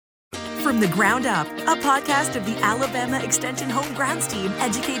From the Ground Up, a podcast of the Alabama Extension Home Grounds team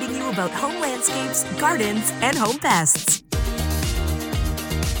educating you about home landscapes, gardens, and home pests.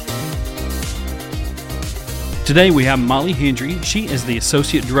 Today we have Molly Hendry. She is the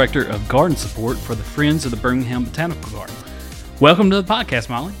Associate Director of Garden Support for the Friends of the Birmingham Botanical Garden. Welcome to the podcast,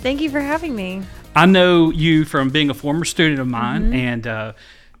 Molly. Thank you for having me. I know you from being a former student of mine, and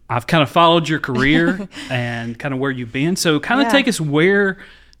I've kind of followed your career and kind of where you've been. So kind of take us where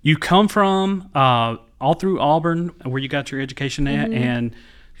you come from, all through Auburn, where you got your education at, and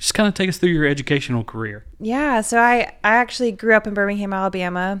just kind of take us through your educational career. Yeah, so I actually grew up in Birmingham,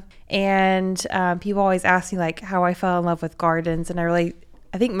 Alabama, and people always ask me like how I fell in love with gardens, and I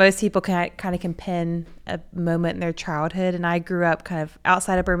think most people kind of can pin a moment in their childhood, and I grew up kind of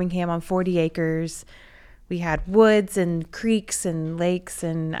outside of Birmingham on 40 acres. We had woods and creeks and lakes,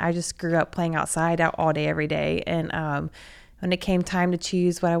 and I just grew up playing outside out all day, every day, and when it came time to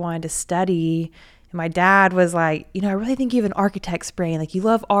choose what I wanted to study, and my dad was like, I really think you have an architect's brain. Like, you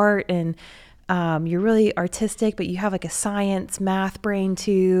love art and you're really artistic, but you have like a science, math brain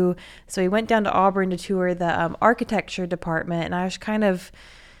too. So we went down to Auburn to tour the architecture department, and I was kind of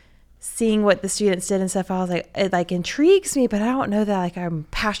seeing what the students did and stuff. I was like, it like intrigues me, but I don't know that like I'm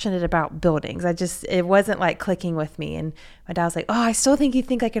passionate about buildings. It wasn't like clicking with me. And my dad was like, I still think you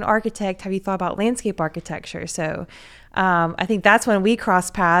think like an architect. Have you thought about landscape architecture? So I think that's when we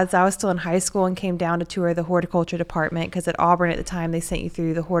crossed paths. I was still in high school and came down to tour the horticulture department, because at Auburn at the time, they sent you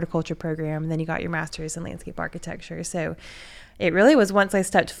through the horticulture program, and then you got your master's in landscape architecture. So it really was once I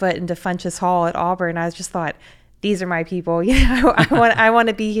stepped foot into Funchess Hall at Auburn, I just thought, these are my people. I want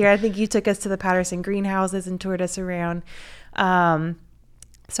to be here. I think you took us to the Patterson greenhouses and toured us around.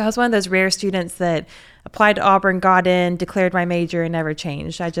 So I was one of those rare students that applied to Auburn, got in, declared my major, and never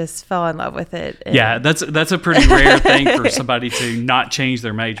changed. I just fell in love with it. Yeah, that's a pretty rare thing for somebody to not change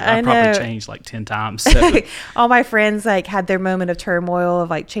their major. I probably changed like 10 times. So. All my friends like had their moment of turmoil of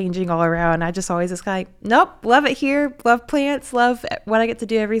like changing all around. I just always just like, nope, love it here, love plants, love what I get to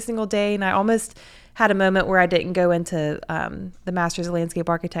do every single day. And I almost had a moment where I didn't go into the Master's of Landscape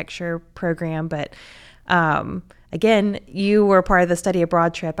Architecture program, but again, you were part of the study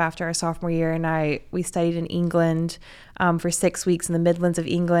abroad trip after our sophomore year, and we studied in England for 6 weeks in the Midlands of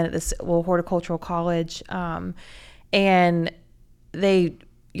England at this little horticultural college, and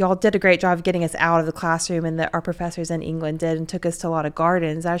y'all did a great job of getting us out of the classroom, and our professors in England did, and took us to a lot of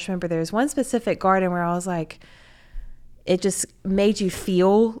gardens. I just remember there was one specific garden where I was like, it just made you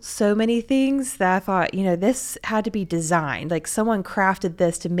feel so many things that I thought, this had to be designed. Like, someone crafted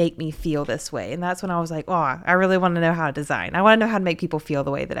this to make me feel this way. And that's when I was like, I really want to know how to design. I want to know how to make people feel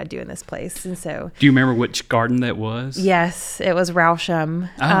the way that I do in this place. And so, do you remember which garden that was? Yes, it was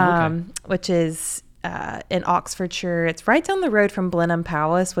Rousham, which is in Oxfordshire. It's right down the road from Blenheim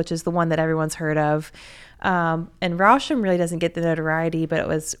Palace, which is the one that everyone's heard of. And Rousham really doesn't get the notoriety, but it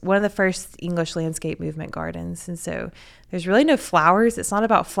was one of the first English landscape movement gardens. And so there's really no flowers. It's not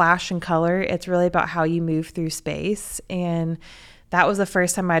about flash and color. It's really about how you move through space. And that was the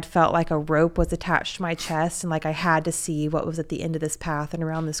first time I'd felt like a rope was attached to my chest, and like I had to see what was at the end of this path and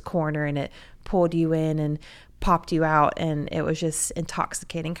around this corner, and it pulled you in and popped you out, and it was just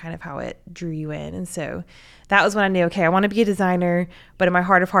intoxicating kind of how it drew you in. And so that was when I knew, okay, I want to be a designer, but in my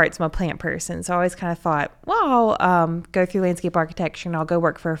heart of hearts, I'm a plant person. So I always kind of thought, well, I'll go through landscape architecture and I'll go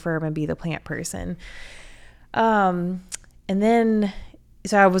work for a firm and be the plant person. And then,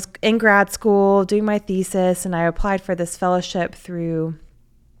 so I was in grad school doing my thesis, and I applied for this fellowship through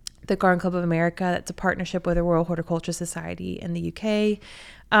the Garden Club of America. That's a partnership with the Royal Horticultural Society in the UK.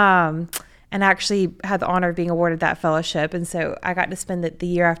 And actually had the honor of being awarded that fellowship. And so I got to spend the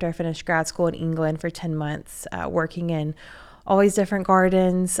year after I finished grad school in England for 10 months working in all these different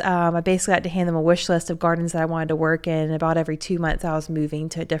gardens. I basically got to hand them a wish list of gardens that I wanted to work in. And about every 2 months, I was moving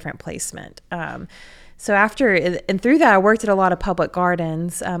to a different placement. So after, and through that, I worked at a lot of public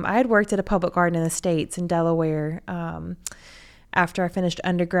gardens. I had worked at a public garden in the States, in Delaware, after I finished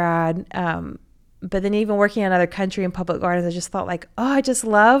undergrad. But then even working in another country in public gardens, I just thought like, I just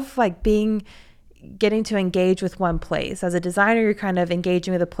love like getting to engage with one place. As a designer, you're kind of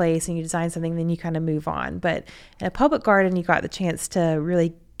engaging with a place, and you design something, then you kind of move on. But in a public garden, you got the chance to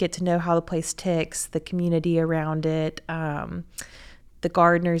really get to know how the place ticks, the community around it, the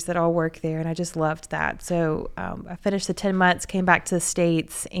gardeners that all work there. And I just loved that. So I finished the 10 months, came back to the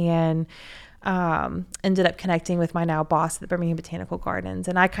States, and ended up connecting with my now boss at the Birmingham Botanical Gardens.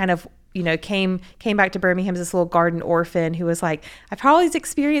 And I kind of came back to Birmingham as this little garden orphan who was like, I've had all these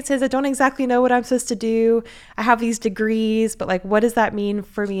experiences. I don't exactly know what I'm supposed to do. I have these degrees, but like, what does that mean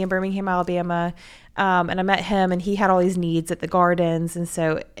for me in Birmingham, Alabama? And I met him, and he had all these needs at the gardens, and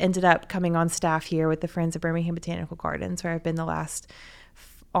so ended up coming on staff here with the Friends of Birmingham Botanical Gardens, where I've been the last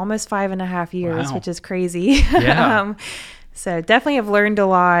almost 5.5 years, Wow. which is crazy. Yeah. So definitely have learned a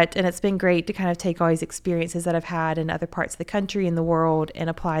lot, and it's been great to kind of take all these experiences that I've had in other parts of the country and the world and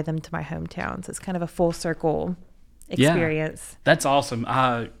apply them to my hometown. So it's kind of a full circle experience. Yeah, that's awesome.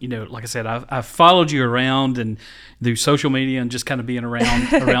 Like I said, I've followed you around and through social media and just kind of being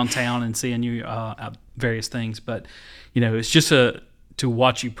around town and seeing you at various things. But it's just to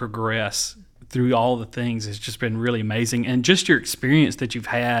watch you progress through all the things has just been really amazing, and just your experience that you've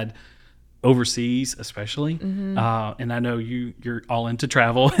had overseas, especially. And I know you're all into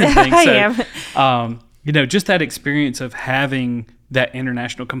travel and things. I am. Just that experience of having that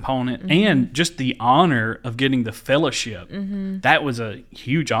international component and just the honor of getting the fellowship. That was a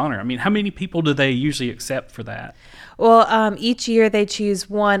huge honor. I mean, how many people do they usually accept for that? Well, each year they choose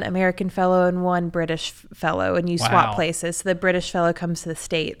one American fellow and one British fellow, and you swap places. So the British fellow comes to the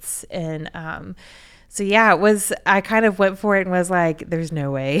States, and so yeah, I kind of went for it and was like, there's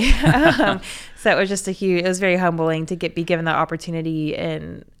no way. So it was just it was very humbling to be given that opportunity.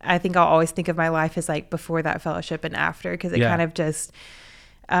 And I think I'll always think of my life as like before that fellowship and after, because it kind of just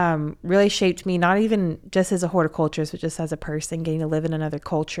really shaped me, not even just as a horticulturist, but just as a person, getting to live in another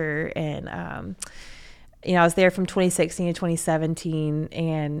culture. And, I was there from 2016 to 2017,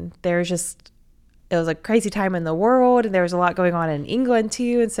 and it was a crazy time in the world, and there was a lot going on in England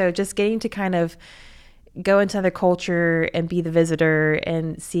too. And so just getting to kind of go into another culture and be the visitor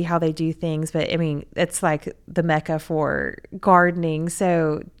and see how they do things. But I mean, it's like the mecca for gardening.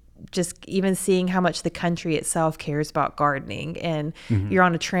 So just even seeing how much the country itself cares about gardening, and you're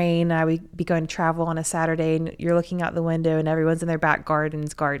on a train. I would be going to travel on a Saturday, and you're looking out the window and everyone's in their back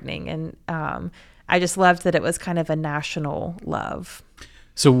gardens gardening. And I just loved that it was kind of a national love.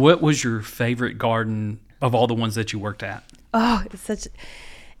 So what was your favorite garden of all the ones that you worked at? Oh,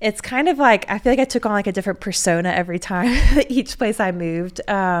 it's kind of like, I feel like I took on like a different persona every time each place I moved.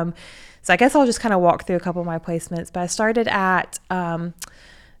 So I guess I'll just kind of walk through a couple of my placements. But I started at the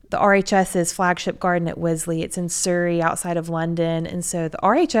RHS's flagship garden at Wisley. It's in Surrey, outside of London. And so the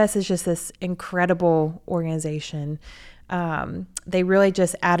RHS is just this incredible organization. They really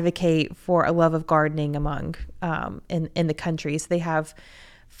just advocate for a love of gardening among in the country. So they have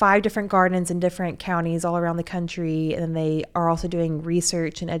 5 different gardens in different counties all around the country, and then they are also doing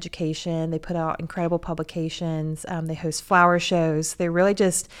research and education. They put out incredible publications. They host flower shows. They're really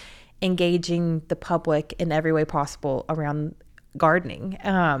just engaging the public in every way possible around gardening.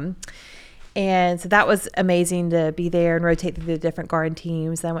 And so that was amazing to be there and rotate through the different garden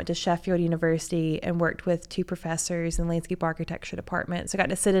teams. Then I went to Sheffield University and worked with 2 professors in the landscape architecture department. So I got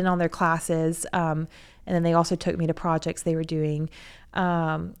to sit in on their classes. And then they also took me to projects they were doing.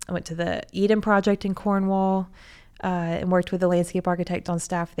 I went to the Eden Project in Cornwall and worked with a landscape architect on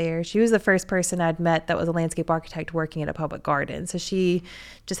staff there. She was the first person I'd met that was a landscape architect working at a public garden. So she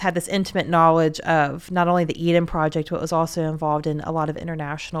just had this intimate knowledge of not only the Eden Project, but was also involved in a lot of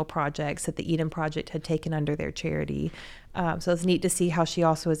international projects that the Eden Project had taken under their charity. So it's neat to see how she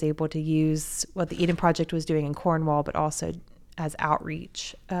also was able to use what the Eden Project was doing in Cornwall, but also as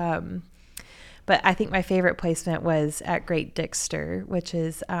outreach. But I think my favorite placement was at Great Dixter, which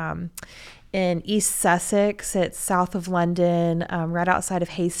is in East Sussex. It's south of London, right outside of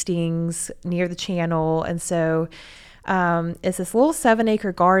Hastings, near the Channel. And so it's this little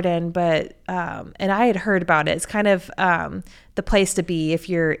 7-acre garden, but and I had heard about it. It's kind of the place to be if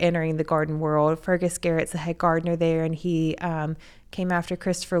you're entering the garden world. Fergus Garrett's the head gardener there, and he came after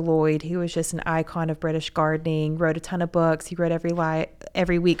Christopher Lloyd, who was just an icon of British gardening, wrote a ton of books. He wrote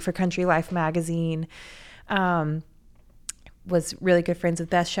every week for Country Life magazine. Was really good friends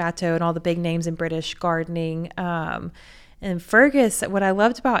with Beth Chateau and all the big names in British gardening. And Fergus, what I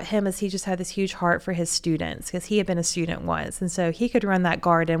loved about him is he just had this huge heart for his students, because he had been a student once. And so he could run that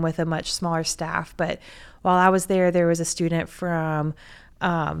garden with a much smaller staff. But while I was there was a student from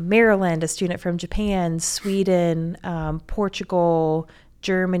Maryland, a student from Japan, Sweden, Portugal,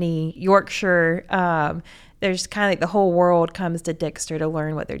 Germany, Yorkshire. There's kind of like the whole world comes to Dixter to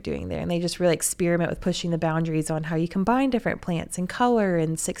learn what they're doing there. And they just really experiment with pushing the boundaries on how you combine different plants and color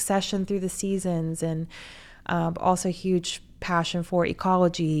and succession through the seasons. And also huge passion for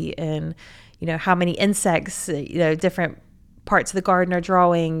ecology and, how many insects, different parts of the garden are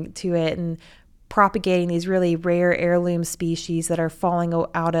drawing to it, and propagating these really rare heirloom species that are falling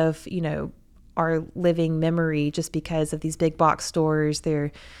out of, our living memory just because of these big box stores.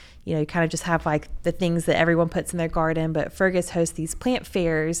 They're, kind of just have like the things that everyone puts in their garden. But Fergus hosts these plant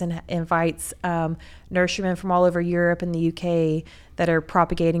fairs and invites nurserymen from all over Europe and the UK that are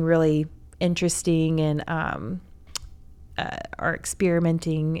propagating really interesting and are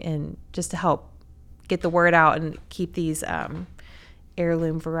experimenting, and just to help get the word out and keep these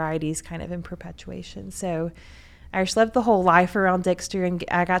heirloom varieties kind of in perpetuation. So I just lived the whole life around Dixter, and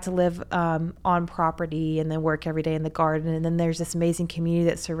I got to live on property and then work every day in the garden. And then there's this amazing community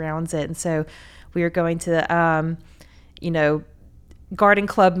that surrounds it. And so we were going to, garden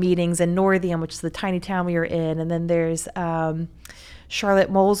club meetings in Northiam, which is the tiny town we were in. And then there's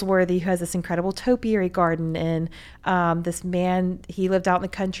Charlotte Molesworthy, who has this incredible topiary garden. And this man, he lived out in the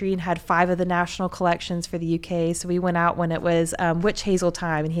country and had 5 of the national collections for the UK. So we went out when it was witch hazel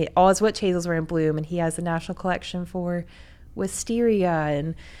time, and all his witch hazels were in bloom. And he has the national collection for wisteria,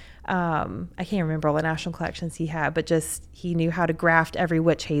 and I can't remember all the national collections he had, but just he knew how to graft every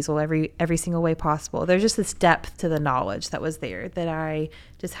witch hazel every single way possible. There's just this depth to the knowledge that was there that I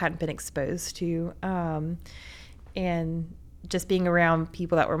just hadn't been exposed to. And just being around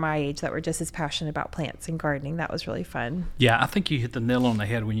people that were my age that were just as passionate about plants and gardening, that was really fun. Yeah, I think you hit the nail on the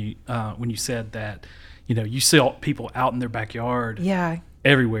head when you said that, you see people out in their backyard. Yeah.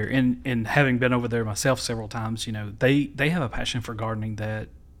 Everywhere. And having been over there myself several times, they have a passion for gardening that,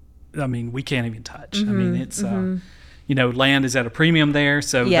 we can't even touch. Mm-hmm. It's, land is at a premium there,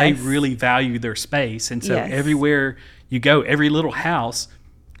 so Yes. they really value their space. And so Yes. everywhere you go, every little house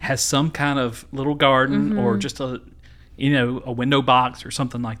has some kind of little garden Mm-hmm. or just a window box or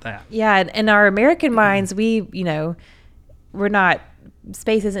something like that. Yeah. And in our American minds, we're not,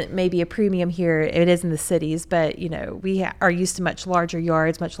 space isn't maybe a premium here. It is in the cities, but, we are used to much larger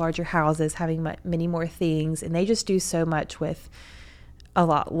yards, much larger houses, having many more things. And they just do so much with a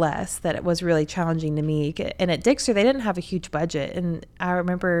lot less that it was really challenging to me. And at Dixter, they didn't have a huge budget. And I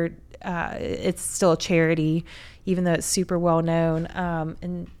remember it's still a charity, even though it's super well known.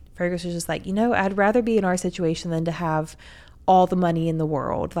 And Fergus was just like, I'd rather be in our situation than to have all the money in the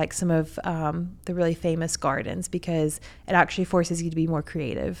world, like some of the really famous gardens, because it actually forces you to be more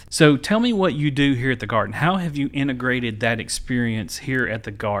creative. So tell me what you do here at the garden. How have you integrated that experience here at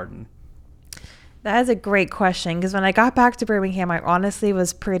the garden? That is a great question, because when I got back to Birmingham, I honestly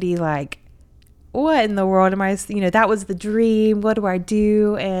was pretty like, what in the world am I, that was the dream. What do I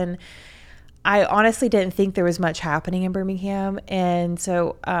do? And I honestly didn't think there was much happening in Birmingham. And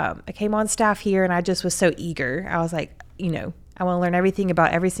so I came on staff here, and I just was so eager. I was like, I want to learn everything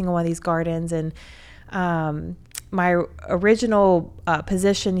about every single one of these gardens. And my original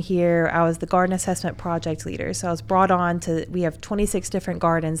position here, I was the garden assessment project leader. So I was brought on we have 26 different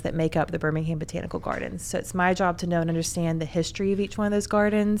gardens that make up the Birmingham Botanical Gardens. So it's my job to know and understand the history of each one of those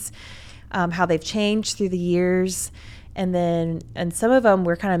gardens, how they've changed through the years. And some of them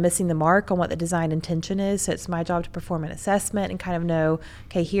we're kind of missing the mark on what the design intention is. So it's my job to perform an assessment and kind of know,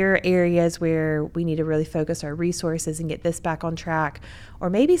 okay, here are areas where we need to really focus our resources and get this back on track. Or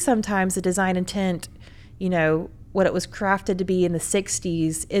maybe sometimes the design intent, what it was crafted to be in the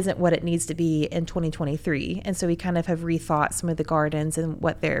 60s isn't what it needs to be in 2023. And so we kind of have rethought some of the gardens and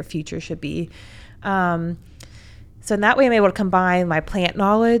what their future should be. So in that way, I'm able to combine my plant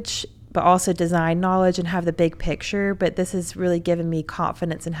knowledge, but also design knowledge, and have the big picture. But this has really given me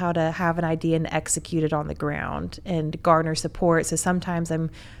confidence in how to have an idea and execute it on the ground and garner support. So sometimes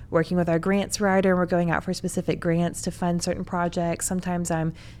I'm working with our grants writer, and we're going out for specific grants to fund certain projects. Sometimes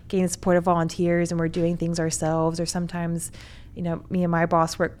I'm getting the support of volunteers and we're doing things ourselves. Or sometimes, me and my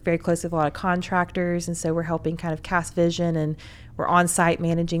boss work very closely with a lot of contractors. And so we're helping kind of cast vision, and we're on site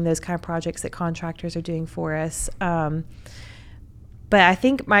managing those kind of projects that contractors are doing for us. But I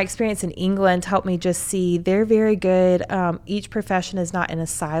think my experience in England helped me just see they're very good. Each profession is not in a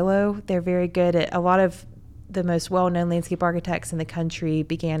silo. They're very good at, a lot of the most well-known landscape architects in the country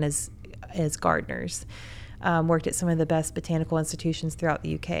began as gardeners, worked at some of the best botanical institutions throughout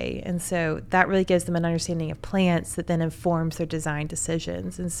the UK. And so that really gives them an understanding of plants that then informs their design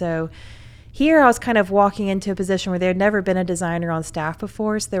decisions. And so here I was kind of walking into a position where there had never been a designer on staff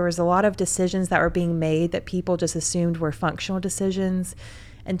before. So there was a lot of decisions that were being made that people just assumed were functional decisions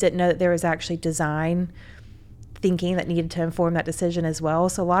and didn't know that there was actually design thinking that needed to inform that decision as well.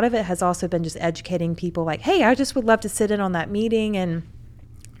 So a lot of it has also been just educating people like, hey, I just would love to sit in on that meeting. And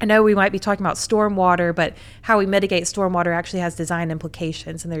I know we might be talking about stormwater, but how we mitigate stormwater actually has design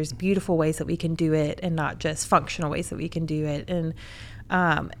implications. And there's beautiful ways that we can do it and not just functional ways that we can do it. And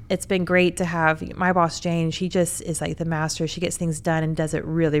it's been great to have my boss, Jane. She just is like the master. She gets things done and does it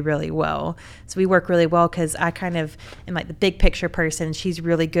really, really well. So we work really well because I kind of am like the big picture person. She's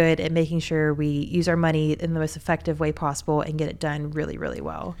really good at making sure we use our money in the most effective way possible and get it done really, really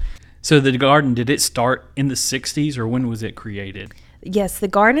well. So the garden, did it start in the 60s or when was it created? Yes, the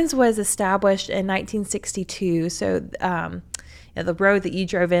Gardens was established in 1962. So the road that you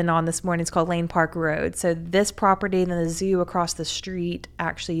drove in on this morning is called Lane Park Road. So this property and then the zoo across the street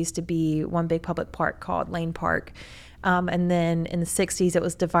actually used to be one big public park called Lane Park. And then in the 60s, it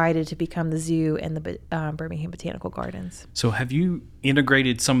was divided to become the zoo and the Birmingham Botanical Gardens. So have you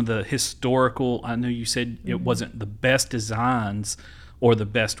integrated some of the historical, I know you said it wasn't the best designs or the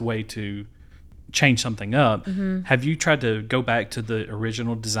best way to change something up. Have you tried to go back to the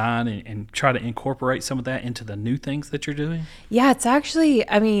original design and try to incorporate some of that into the new things that you're doing? Yeah, it's actually,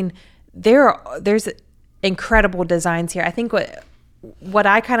 I mean, there's incredible designs here. I think what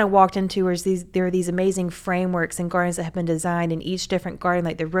I kind of walked into was there are these amazing frameworks and gardens that have been designed in each different garden.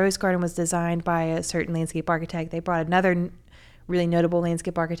 Like the Rose Garden was designed by a certain landscape architect. They brought another really notable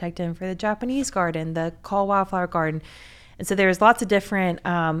landscape architect in for the Japanese garden, the Call Wildflower Garden. And so there's lots of different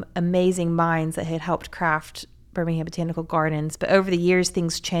amazing minds that had helped craft Birmingham Botanical Gardens. But over the years,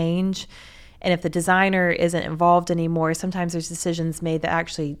 things change. And if the designer isn't involved anymore, sometimes there's decisions made that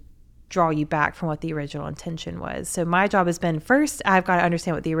actually draw you back from what the original intention was. So my job has been, first, I've got to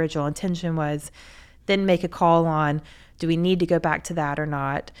understand what the original intention was, then make a call on, do we need to go back to that or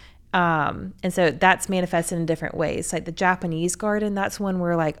not? And so that's manifested in different ways. Like the Japanese garden, that's one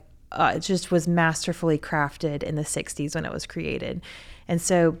where it just was masterfully crafted in the 60s when it was created. And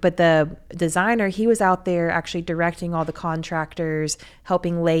so, but the designer, he was out there actually directing all the contractors,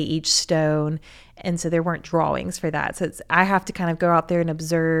 helping lay each stone. And so there weren't drawings for that. So I have to kind of go out there and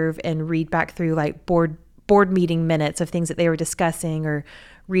observe and read back through like board meeting minutes of things that they were discussing, or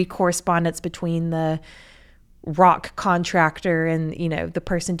read correspondence between the rock contractor and, the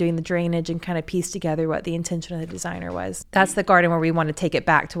person doing the drainage, and kind of piece together what the intention of the designer was. That's the garden where we want to take it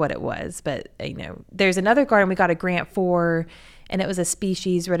back to what it was. But, there's another garden we got a grant for, and it was a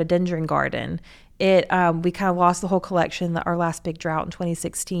species rhododendron garden. We kind of lost the whole collection, our last big drought in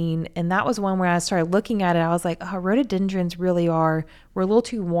 2016. And that was one where I started looking at it. I was like, rhododendrons we're a little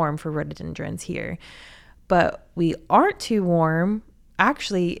too warm for rhododendrons here. But we aren't too warm.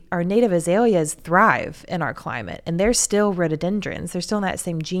 Actually, our native azaleas thrive in our climate, and they're still rhododendrons. They're still in that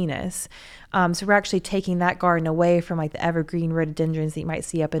same genus. So we're actually taking that garden away from like the evergreen rhododendrons that you might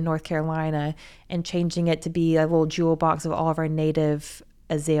see up in North Carolina and changing it to be a little jewel box of all of our native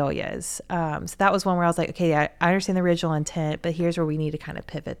azaleas. So that was one where I was like, okay, I understand the original intent, but here's where we need to kind of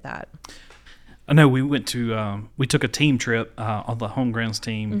pivot that. I know we took a team trip on the home grounds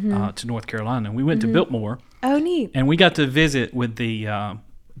team to North Carolina, and we went to Biltmore. Oh, neat. And we got to visit with the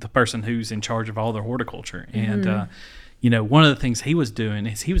person who's in charge of all their horticulture. And, one of the things he was doing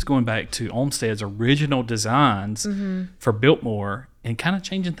is he was going back to Olmsted's original designs for Biltmore and kind of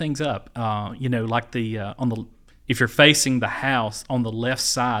changing things up. Like if you're facing the house on the left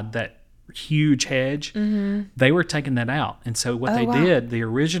side, that huge hedge, they were taking that out. And so what they did, the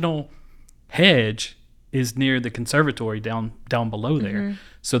original hedge is near the conservatory down below there.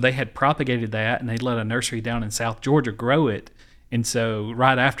 So they had propagated that, and they let a nursery down in South Georgia grow it. And so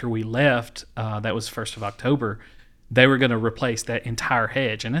right after we left, that was 1st of October, they were going to replace that entire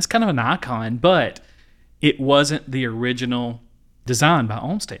hedge. And that's kind of an icon, but it wasn't the original design by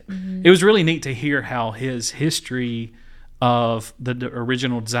Olmsted. It was really neat to hear how his history of the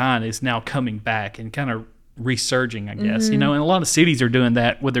original design is now coming back and kind of resurging, I guess. And a lot of cities are doing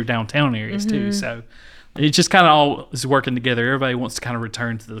that with their downtown areas too. So it just kind of all is working together. Everybody wants to kind of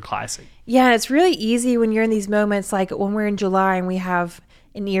return to the classic. Yeah, and it's really easy when you're in these moments, like when we're in July and we have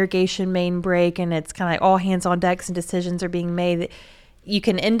an irrigation main break and it's kind of like all hands on decks and decisions are being made. You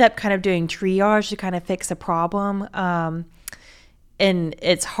can end up kind of doing triage to kind of fix a problem. And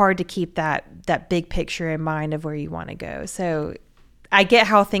it's hard to keep that big picture in mind of where you want to go. So I get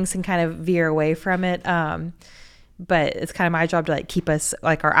how things can kind of veer away from it. But it's kind of my job to like keep us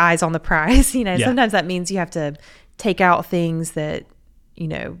like our eyes on the prize. Sometimes that means you have to take out things that,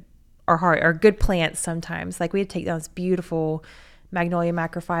 are hard, are good plants sometimes. Like we had to take down this beautiful Magnolia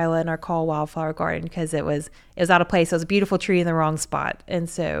macrophylla in our Call Wildflower Garden because it was out of place. It was a beautiful tree in the wrong spot. And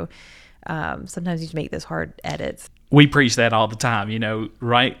so sometimes you just make those hard edits. We preach that all the time,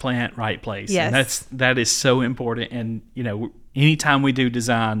 right plant, right place. Yes. And that is so important. And, anytime we do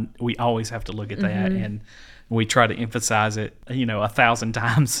design, we always have to look at that. And we try to emphasize it, 1,000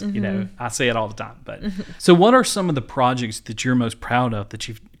 times. I say it all the time. But so what are some of the projects that you're most proud of that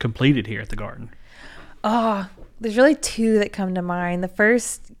you've completed here at the garden? Oh, there's really two that come to mind. The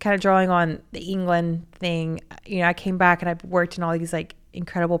first, kind of drawing on the England thing, I came back and I worked in all these like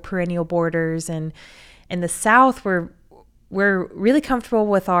incredible perennial borders, and in the South we're really comfortable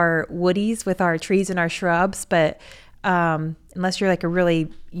with our woodies, with our trees and our shrubs, but unless you're like a really,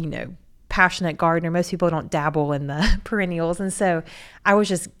 passionate gardener. Most people don't dabble in the perennials. And so I was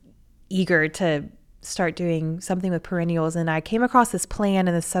just eager to start doing something with perennials. And I came across this plan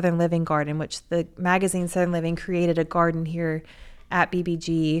in the Southern Living Garden, which the magazine Southern Living created a garden here at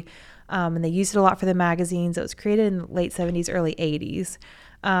BBG. And they used it a lot for the magazines. It was created in the late 70s, early 80s.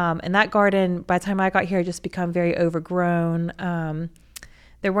 And that garden, by the time I got here, had just become very overgrown.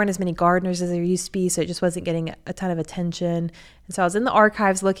 There weren't as many gardeners as there used to be, so it just wasn't getting a ton of attention. And so I was in the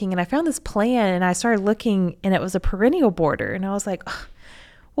archives looking, and I found this plan, and I started looking, and it was a perennial border. And I was like,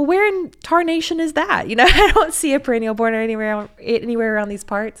 well, where in tarnation is that? You know, I don't see a perennial border anywhere around these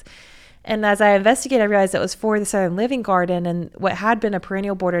parts. And as I investigated, I realized it was for the Southern Living Garden, and what had been a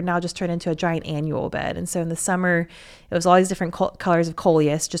perennial border now just turned into a giant annual bed. And so in the summer, it was all these different colors of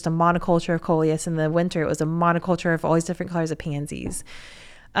coleus, just a monoculture of coleus. In the winter, it was a monoculture of all these different colors of pansies.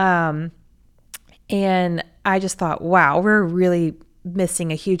 And I just thought, wow, we're really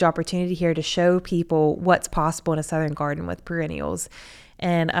missing a huge opportunity here to show people what's possible in a Southern garden with perennials.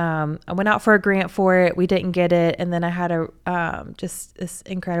 And I went out for a grant for it. We didn't get it. And then I had just this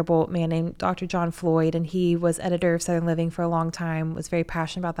incredible man named Dr. John Floyd, and he was editor of Southern Living for a long time, was very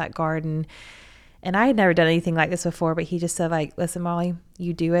passionate about that garden. And I had never done anything like this before, but he just said, like, listen, Molly,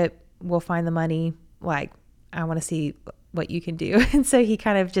 you do it. We'll find the money. Like, I want to see what you can do. And so he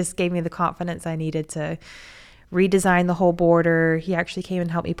kind of just gave me the confidence I needed to redesign the whole border. He actually came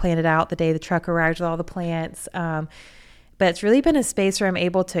and helped me plan it out the day the truck arrived with all the plants. But it's really been a space where I'm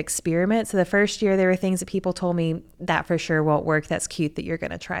able to experiment. So the first year, there were things that people told me that for sure won't work. That's cute that you're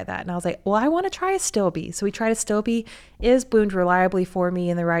going to try that. And I was like, well, I want to try a stilby. So we tried a stilby. It has bloomed reliably for me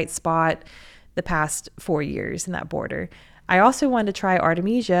in the right spot the past 4 years in that border. I also wanted to try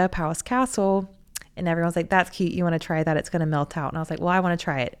Artemisia, Palace Castle. And everyone's like, that's cute. You want to try that? It's going to melt out. And I was like, well, I want to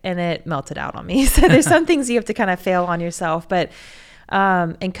try it. And it melted out on me. So there's some things you have to kind of fail on yourself. But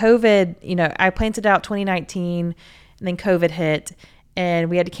in COVID, you know, I planted out 2019. And then COVID hit, and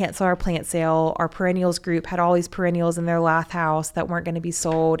we had to cancel our plant sale. Our perennials group had all these perennials in their lath house that weren't going to be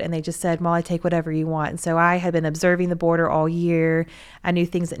sold, and they just said, Molly, take whatever you want. And so I had been observing the border all year. I knew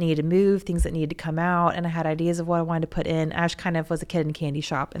things that needed to move, things that needed to come out, and I had ideas of what I wanted to put in. Ash kind of was a kid in a candy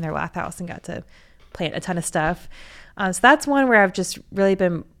shop in their lath house and got to plant a ton of stuff. So that's one where I've just really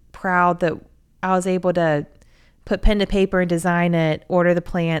been proud that I was able to put pen to paper and design it, order the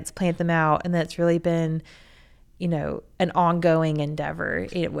plants, plant them out, and that's really been, you know, an ongoing endeavor.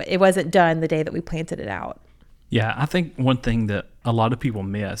 It wasn't done the day that we planted it out. Yeah, I think one thing that a lot of people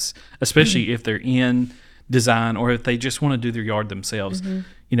miss, especially if they're in design or if they just want to do their yard themselves,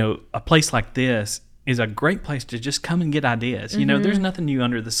 you know, a place like this is a great place to just come and get ideas. You know, there's nothing new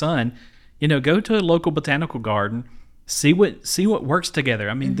under the sun. You know, go to a local botanical garden, see what works together.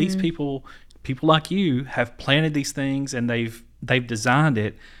 I mean, these people like you have planted these things and they've designed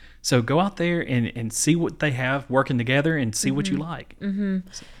it. So go out there and see what they have working together and see what you like. So.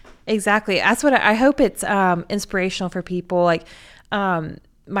 Exactly. That's what I hope it's inspirational for people. Like,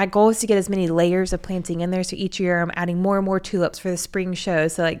 my goal is to get as many layers of planting in there. So each year I'm adding more and more tulips for the spring show.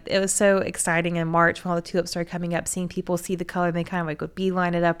 So like, it was so exciting in March when all the tulips started coming up, seeing people see the color and they kind of like would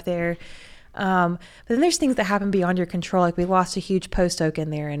beeline it up there. But then there's things that happen beyond your control. Like we lost a huge post oak in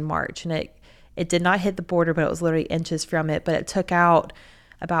there in March, and it did not hit the border, but it was literally inches from it, but it took out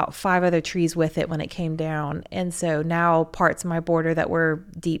about 5 other trees with it when it came down. And so now parts of my border that were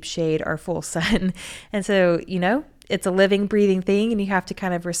deep shade are full sun. And so, you know, it's a living, breathing thing, and you have to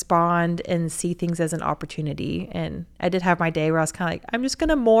kind of respond and see things as an opportunity. And I did have my day where I was kind of like, I'm just going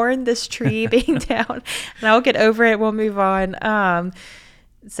to mourn this tree being down, and I'll get over it. We'll move on.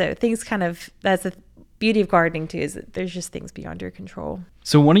 So things kind of, that's the beauty of gardening too, is that there's just things beyond your control.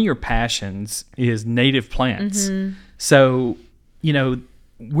 So one of your passions is native plants. So, you know,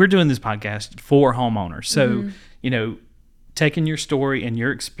 we're doing this podcast for homeowners. So, you know, taking your story and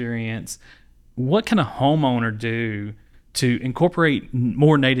your experience, what can a homeowner do to incorporate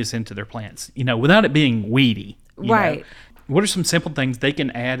more natives into their plants, you know, without it being weedy? Right. Know? What are some simple things they can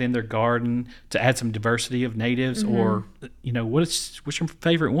add in their garden to add some diversity of natives? Or, you know, what's your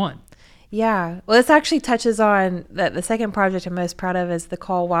favorite one? Yeah. Well, this actually touches on the second project I'm most proud of is the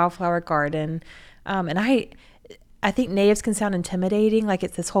Call Wildflower Garden. And I think natives can sound intimidating. Like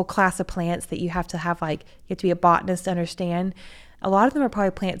it's this whole class of plants that you have to have, like, you have to be a botanist to understand. A lot of them are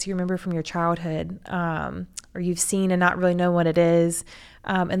probably plants you remember from your childhood, or you've seen and not really know what it is.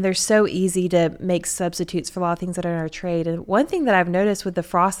 And they're so easy to make substitutes for a lot of things that are in our trade. And one thing that I've noticed with the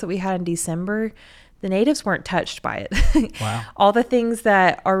frost that we had in December, the natives weren't touched by it. Wow. All the things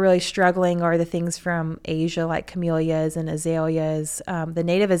that are really struggling are the things from Asia, like camellias and azaleas. The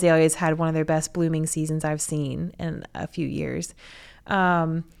native azaleas had one of their best blooming seasons I've seen in a few years.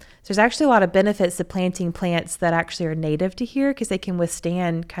 So there's actually a lot of benefits to planting plants that actually are native to here because they can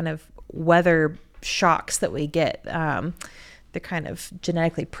withstand kind of weather shocks that we get. They're kind of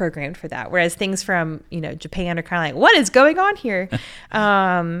genetically programmed for that. Whereas things from, Japan are kind of like, what is going on here?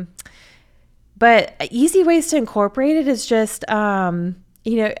 But easy ways to incorporate it is just, I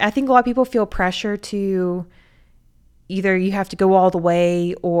think a lot of people feel pressure to either you have to go all the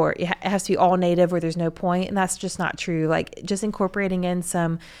way or it has to be all native or there's no point. And that's just not true. Like just incorporating in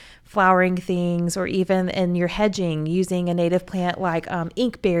some flowering things or even in your hedging using a native plant like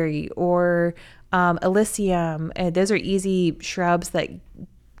inkberry or Elysium. Those are easy shrubs that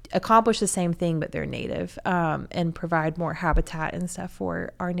accomplish the same thing, but they're native and provide more habitat and stuff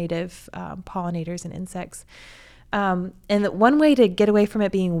for our native pollinators and insects. And one way to get away from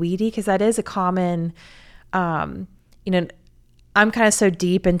it being weedy, because that is a common, I'm kind of so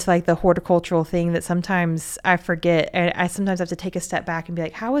deep into like the horticultural thing that sometimes I forget. And I sometimes have to take a step back and be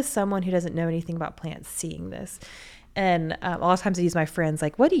like, how is someone who doesn't know anything about plants seeing this? And a lot of times I use my friends,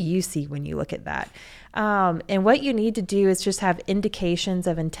 like, what do you see when you look at that? And what you need to do is just have indications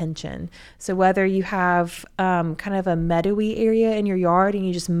of intention. So whether you have kind of a meadowy area in your yard and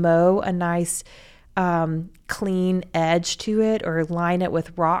you just mow a nice clean edge to it or line it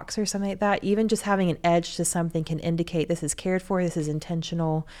with rocks or something like that, even just having an edge to something can indicate this is cared for, this is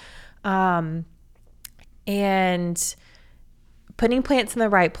intentional. And putting plants in the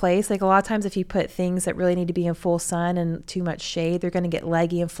right place, like a lot of times if you put things that really need to be in full sun and too much shade, they're going to get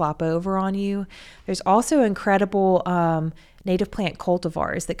leggy and flop over on you. There's also incredible native plant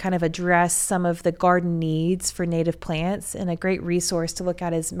cultivars that kind of address some of the garden needs for native plants. And a great resource to look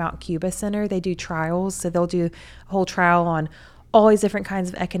at is Mount Cuba Center. They do trials. So they'll do a whole trial on all these different kinds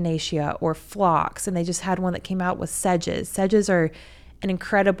of echinacea or phlox. And they just had one that came out with sedges. Sedges are an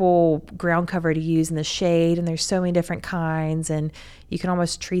incredible ground cover to use in the shade, and there's so many different kinds, and you can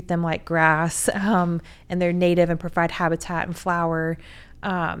almost treat them like grass, and they're native and provide habitat and flower.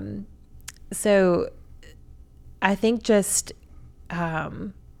 So I think just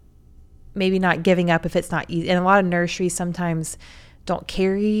maybe not giving up if it's not easy. And a lot of nurseries sometimes don't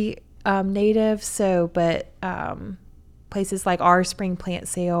carry native, but places like our spring plant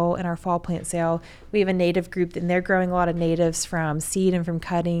sale and our fall plant sale, we have a native group and they're growing a lot of natives from seed and from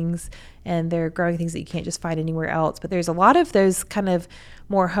cuttings, and they're growing things that you can't just find anywhere else. But there's a lot of those kind of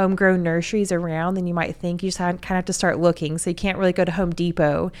more homegrown nurseries around than you might think. You just kind of have to start looking. So you can't really go to Home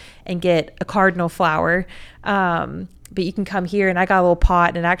Depot and get a cardinal flower. But you can come here, and I got a little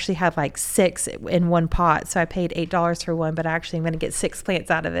pot, and it actually had like 6 in one pot. So I paid $8 for one, but actually I'm going to get 6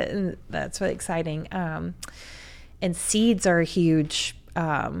 plants out of it. And that's really exciting. And seeds are a huge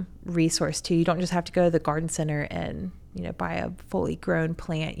resource too. You don't just have to go to the garden center and, buy a fully grown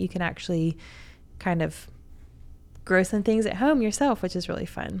plant. You can actually kind of grow some things at home yourself, which is really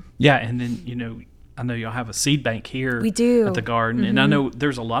fun. Yeah. And then, I know y'all have a seed bank here we do. At the garden. Mm-hmm. And I know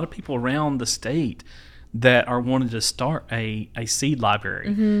there's a lot of people around the state that are wanting to start a seed library.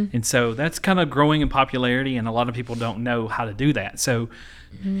 Mm-hmm. And so that's kind of growing in popularity, and a lot of people don't know how to do that. So,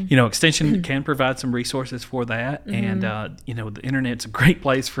 Extension can provide some resources for that. Mm-hmm. And, the internet's a great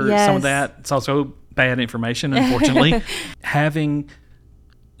place for some of that. It's also bad information, unfortunately. Having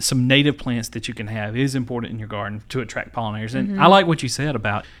some native plants that you can have is important in your garden to attract pollinators. And I like what you said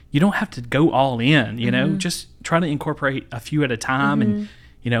about you don't have to go all in, just try to incorporate a few at a time. And,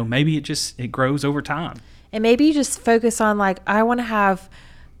 maybe it grows over time. And maybe you just focus on like, I want to have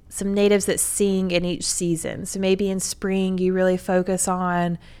some natives that sing in each season. So maybe in spring you really focus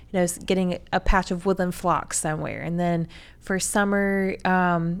on, getting a patch of woodland phlox somewhere. And then for summer,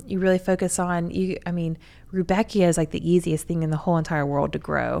 you really focus on, Rudbeckia is like the easiest thing in the whole entire world to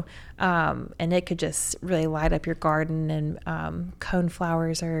grow. And it could just really light up your garden. And cone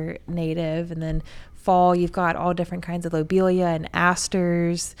flowers are native. And then fall, you've got all different kinds of lobelia and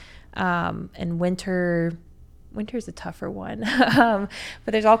asters. And winter's a tougher one. But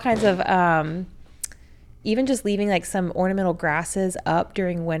there's all kinds of, even just leaving like some ornamental grasses up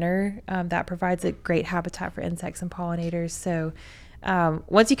during winter, that provides a great habitat for insects and pollinators. So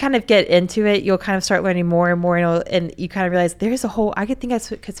once you kind of get into it, you'll kind of start learning more and more, and you kind of realize I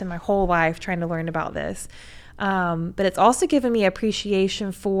could spend my whole life trying to learn about this. But it's also given me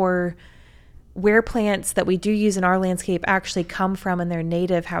appreciation for where plants that we do use in our landscape actually come from in their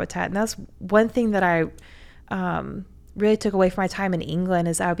native habitat. And that's one thing that I really took away from my time in England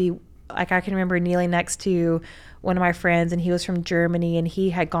is I can remember kneeling next to one of my friends, and he was from Germany, and he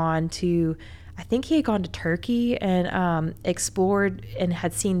had gone to Turkey and explored and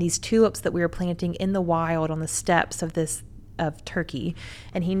had seen these tulips that we were planting in the wild on the steps of of Turkey,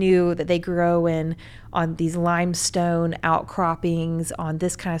 and he knew that they grow on these limestone outcroppings on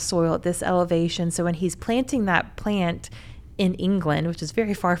this kind of soil at this elevation. So when he's planting that plant in England, which is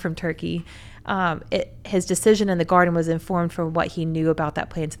very far from Turkey, his decision in the garden was informed from what he knew about that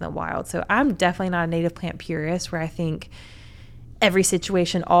plant in the wild. So I'm definitely not a native plant purist, where I think every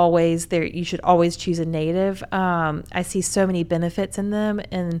situation you should always choose a native. I see so many benefits in them,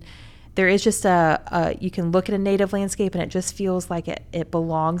 and there is just you can look at a native landscape and it just feels like it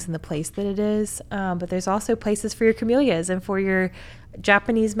belongs in the place that it is. But there's also places for your camellias and for your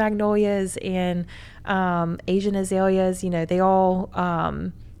Japanese magnolias and Asian azaleas. They all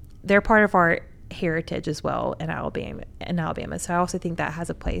they're part of our heritage as well in Alabama. So I also think that has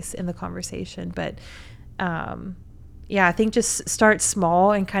a place in the conversation. But I think just start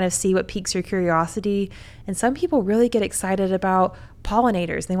small and kind of see what piques your curiosity. And some people really get excited about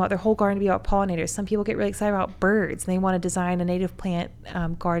pollinators. They want their whole garden to be about pollinators. Some people get really excited about birds, and they want to design a native plant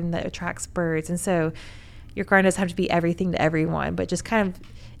garden that attracts birds. And so your garden doesn't have to be everything to everyone, but just kind of,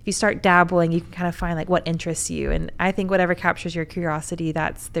 if you start dabbling, you can kind of find like what interests you. And I think whatever captures your curiosity,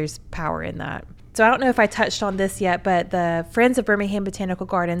 there's power in that. So I don't know if I touched on this yet, but the Friends of Birmingham Botanical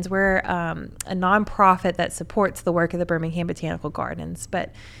Gardens, we're a nonprofit that supports the work of the Birmingham Botanical Gardens.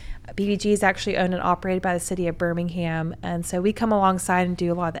 But BBG is actually owned and operated by the city of Birmingham. And so we come alongside and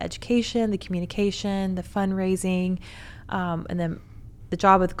do a lot of the education, the communication, the fundraising, and then the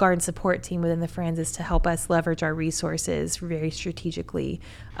job of the garden support team within the Friends is to help us leverage our resources very strategically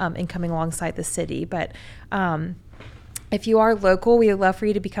in coming alongside the city. But if you are local, we would love for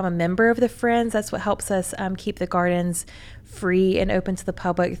you to become a member of the Friends. That's what helps us keep the gardens free and open to the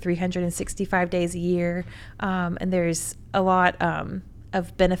public 365 days a year. And there's a lot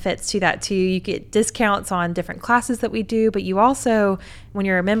of benefits to that too. You get discounts on different classes that we do, but you also, when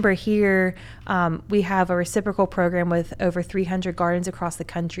you're a member here, we have a reciprocal program with over 300 gardens across the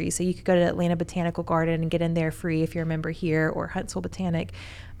country. So you could go to Atlanta Botanical Garden and get in there free if you're a member here, or Huntsville Botanic.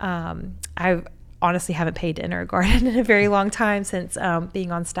 I honestly haven't paid to enter a garden in a very long time since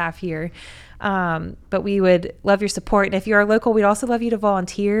being on staff here. But we would love your support. And if you are local, we'd also love you to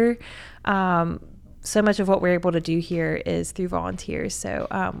volunteer. So much of what we're able to do here is through volunteers. So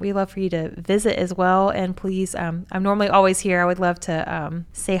we love for you to visit as well. And please, I'm normally always here. I would love to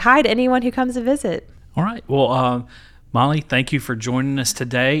say hi to anyone who comes to visit. All right. Well, Molly, thank you for joining us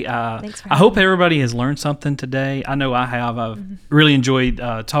today. Thanks for I hope everybody has learned something today. I know I have. I've really enjoyed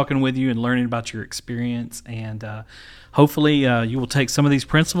talking with you and learning about your experience. And hopefully you will take some of these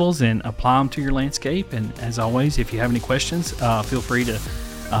principles and apply them to your landscape. And as always, if you have any questions, feel free to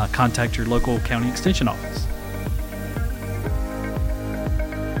contact your local county extension office.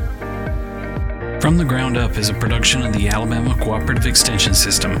 From the Ground Up is a production of the Alabama Cooperative Extension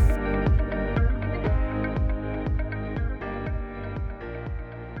System.